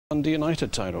Dundee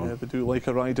United, Tyrone. Yeah, they do like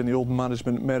a ride in the old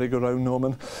management merry-go-round,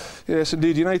 Norman. Yes,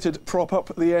 indeed, United prop up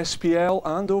the SPL,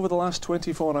 and over the last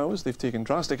 24 hours they've taken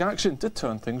drastic action to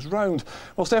turn things round.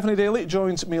 Well, Stephanie Daly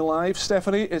joins me live.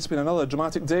 Stephanie, it's been another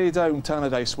dramatic day down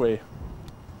Tannadice way.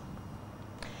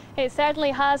 It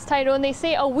certainly has, Tyrone. They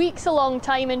say a week's a long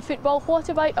time in football. What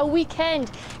about a weekend?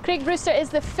 Craig Brewster is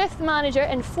the 5th manager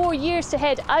in 4 years to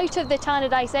head out of the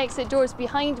Tannadice exit doors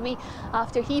behind me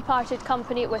after he parted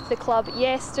company with the club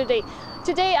yesterday.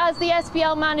 Today, as the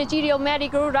SPL managerial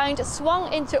merry-go-round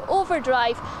swung into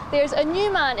overdrive, there's a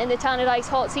new man in the Tannadice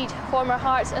hot seat, former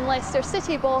Hearts and Leicester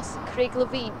City boss Craig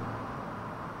Levein.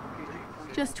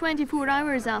 Just 24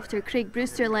 hours after Craig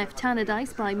Brewster left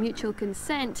Tannadice by mutual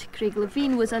consent, Craig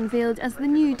Levein was unveiled as the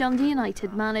new Dundee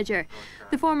United manager.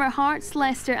 The former Hearts,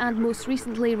 Leicester and most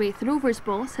recently Raith Rovers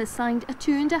boss has signed a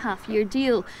 2.5-year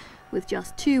deal. With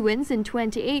just 2 wins in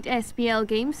 28 SPL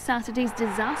games, Saturday's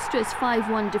disastrous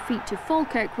 5-1 defeat to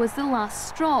Falkirk was the last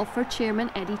straw for chairman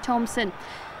Eddie Thompson.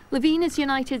 Levein is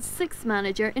United's 6th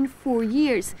manager in 4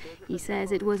 years. He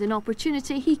says it was an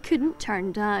opportunity he couldn't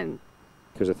turn down.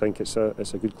 Because I think it's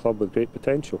a good club with great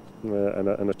potential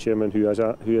and a chairman who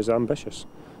is ambitious.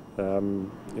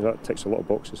 That ticks a lot of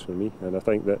boxes for me, and I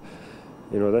think that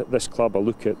this club, I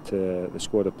look at the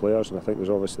squad of players, and I think there's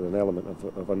obviously an element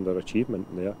of underachievement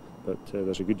there, but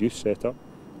there's a good youth set up.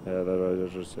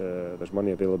 There's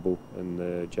money available in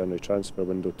the January transfer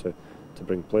window to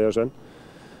bring players in.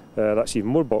 That's even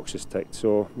more boxes ticked.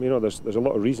 So there's a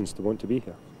lot of reasons to want to be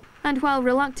here. And while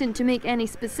reluctant to make any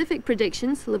specific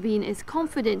predictions, Levein is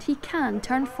confident he can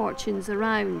turn fortunes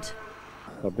around.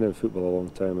 I've been in football a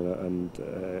long time, and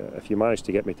if you manage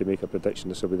to get me to make a prediction,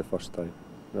 this will be the first time.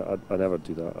 I never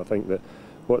do that. I think that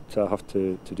what I have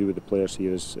to do with the players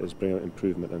here is bring out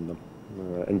improvement in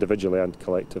them, individually and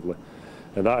collectively.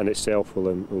 And that in itself will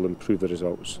improve the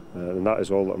results. And that is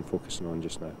all that I'm focusing on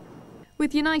just now.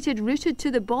 With United rooted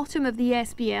to the bottom of the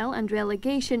SPL and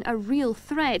relegation a real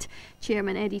threat,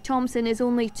 Chairman Eddie Thompson is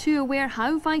only too aware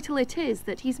how vital it is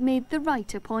that he's made the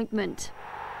right appointment.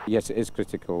 Yes, it is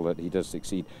critical that he does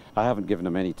succeed. I haven't given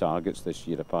him any targets this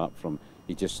year apart from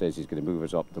he just says he's going to move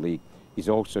us up the league. He's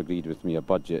also agreed with me a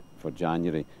budget for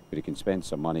January where he can spend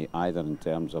some money either in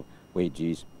terms of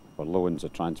wages or loans or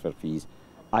transfer fees.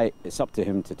 It's up to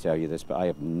him to tell you this, but I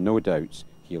have no doubts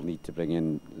he'll need to bring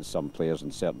in some players in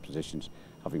certain positions,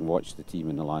 having watched the team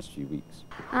in the last few weeks.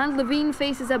 And Levein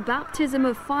faces a baptism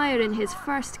of fire in his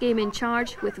first game in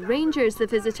charge, with Rangers the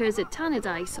visitors at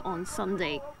Tannadice on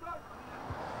Sunday.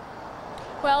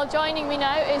 Well, joining me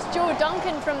now is Joe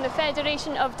Duncan from the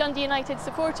Federation of Dundee United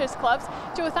Supporters Clubs.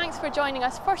 Joe, thanks for joining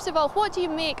us. First of all, what do you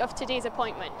make of today's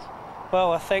appointment?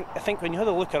 Well, I think when you had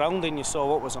a look around and you saw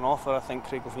what was on offer, I think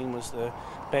Craig Levein was the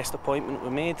best appointment we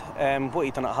made. What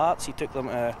he'd done at Hearts, he took them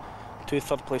to 2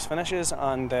 third-place finishes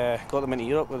and got them into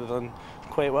Europe, where they've done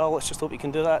quite well. Let's just hope he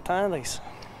can do that at Tannadice.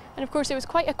 And of course, it was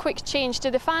quite a quick change.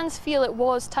 Do the fans feel it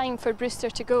was time for Brewster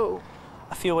to go?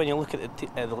 I feel when you look at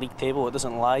the league table, it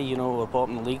doesn't lie. We're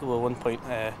bottom of the league, we're 1 point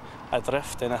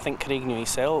adrift, and I think Craig knew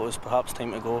himself it was perhaps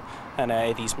time to go, and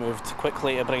Eddie's moved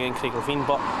quickly to bring in Craig Levein.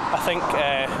 But I think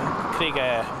Craig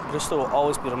Brewster will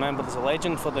always be remembered as a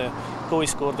legend for the goal he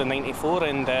scored in '94,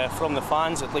 and from the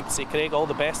fans, I'd like to say, Craig, all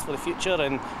the best for the future,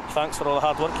 and thanks for all the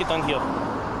hard work you've done here.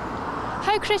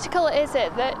 How critical is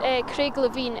it that Craig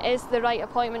Levein is the right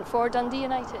appointment for Dundee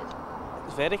United?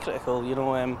 It's very critical,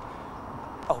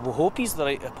 we hope he's the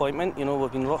right appointment.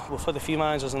 We've had a few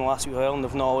managers in the last few while and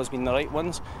they've not always been the right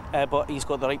ones, but he's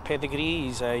got the right pedigree.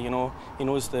 He's, he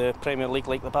knows the Premier League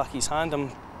like the back of his hand. I'm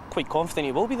quite confident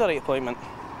he will be the right appointment.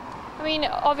 I mean,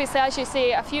 obviously, as you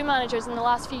say, a few managers in the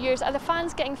last few years. Are the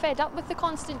fans getting fed up with the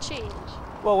constant change?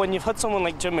 Well, when you've had someone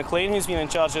like Jim McLean who's been in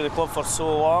charge of the club for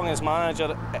so long as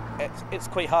manager, it's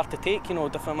quite hard to take,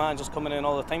 different managers coming in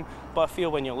all the time. But I feel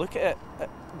when you look at it,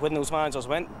 when those managers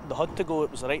went, they had to go, it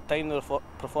was the right time, their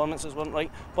performances weren't right.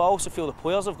 But I also feel the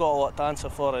players have got a lot to answer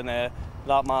for in that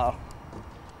matter.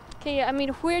 Okay, I mean,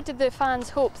 where did the fans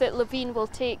hope that Levein will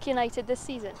take United this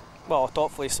season? Well, a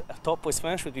top place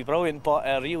finish would be brilliant, but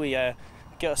really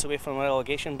get us away from a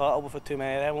relegation battle. We've had too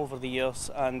many of them over the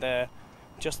years, and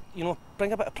just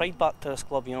bring a bit of pride back to this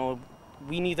club.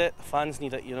 We need it, the fans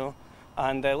need it,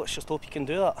 and let's just hope you can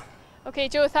do that. Okay,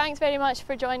 Joe, thanks very much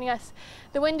for joining us.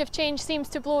 The wind of change seems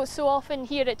to blow so often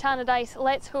here at Tannadice.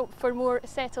 Let's hope for more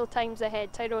settled times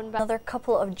ahead. Tyrone. Another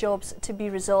couple of jobs to be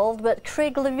resolved, but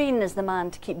Craig Levein is the man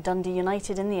to keep Dundee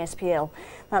United in the SPL.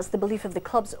 That's the belief of the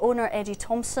club's owner Eddie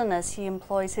Thompson, as he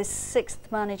employs his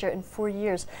 6th manager in 4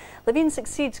 years. Levein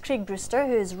succeeds Craig Brewster,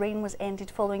 whose reign was ended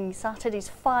following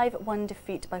Saturday's 5-1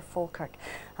 defeat by Falkirk.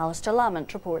 Alistair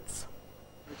Lamont reports.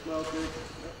 Well,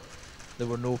 There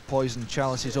were no poisoned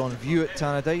chalices on view at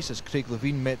Tannadice as Craig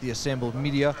Levein met the assembled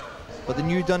media, but the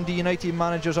new Dundee United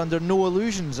manager's under no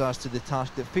illusions as to the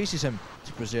task that faces him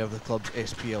to preserve the club's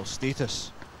SPL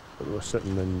status. We're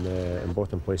sitting in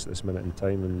bottom place at this minute in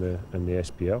time in the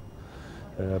SPL,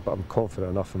 but I'm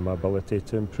confident enough in my ability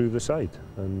to improve the side,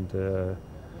 and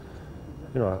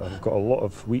you know, I've got a lot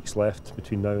of weeks left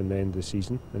between now and the end of the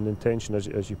season, and the intention,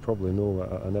 as you probably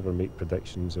know, I never make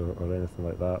predictions or anything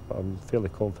like that, but I'm fairly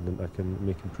confident I can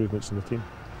make improvements in the team.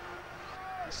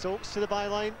 Stokes to the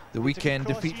byline. The weekend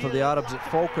defeat for the Arabs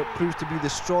at Falkirk proved to be the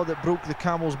straw that broke the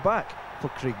camel's back for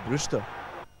Craig Brewster.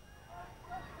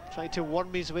 Trying to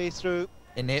worm his way through.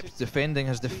 Inept defending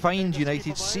has defined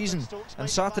United's season, and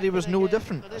Saturday was no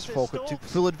different as Falkirk took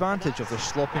full advantage of their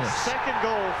sloppiness. Second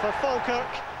goal for Falkirk.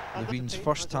 Levein's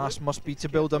first task must be to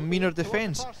build a meaner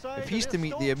defence if he's to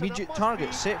meet the immediate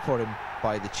target set for him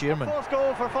by the chairman. Fourth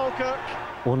goal for Falkirk.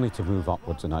 Only to move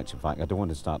upwards, in actual fact. I don't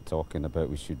want to start talking about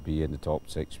we should be in the top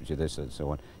 6, which is this and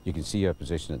so on. You can see our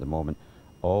position at the moment.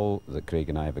 All that Craig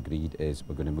and I have agreed is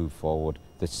we're going to move forward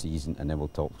this season, and then we'll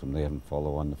talk from there and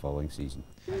follow on the following season.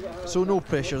 So no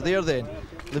pressure there then.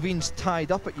 Levein's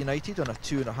tied up at United on a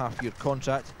 2.5-year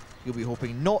contract. He'll be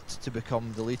hoping not to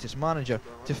become the latest manager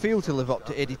to fail to live up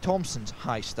to Eddie Thompson's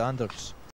high standards.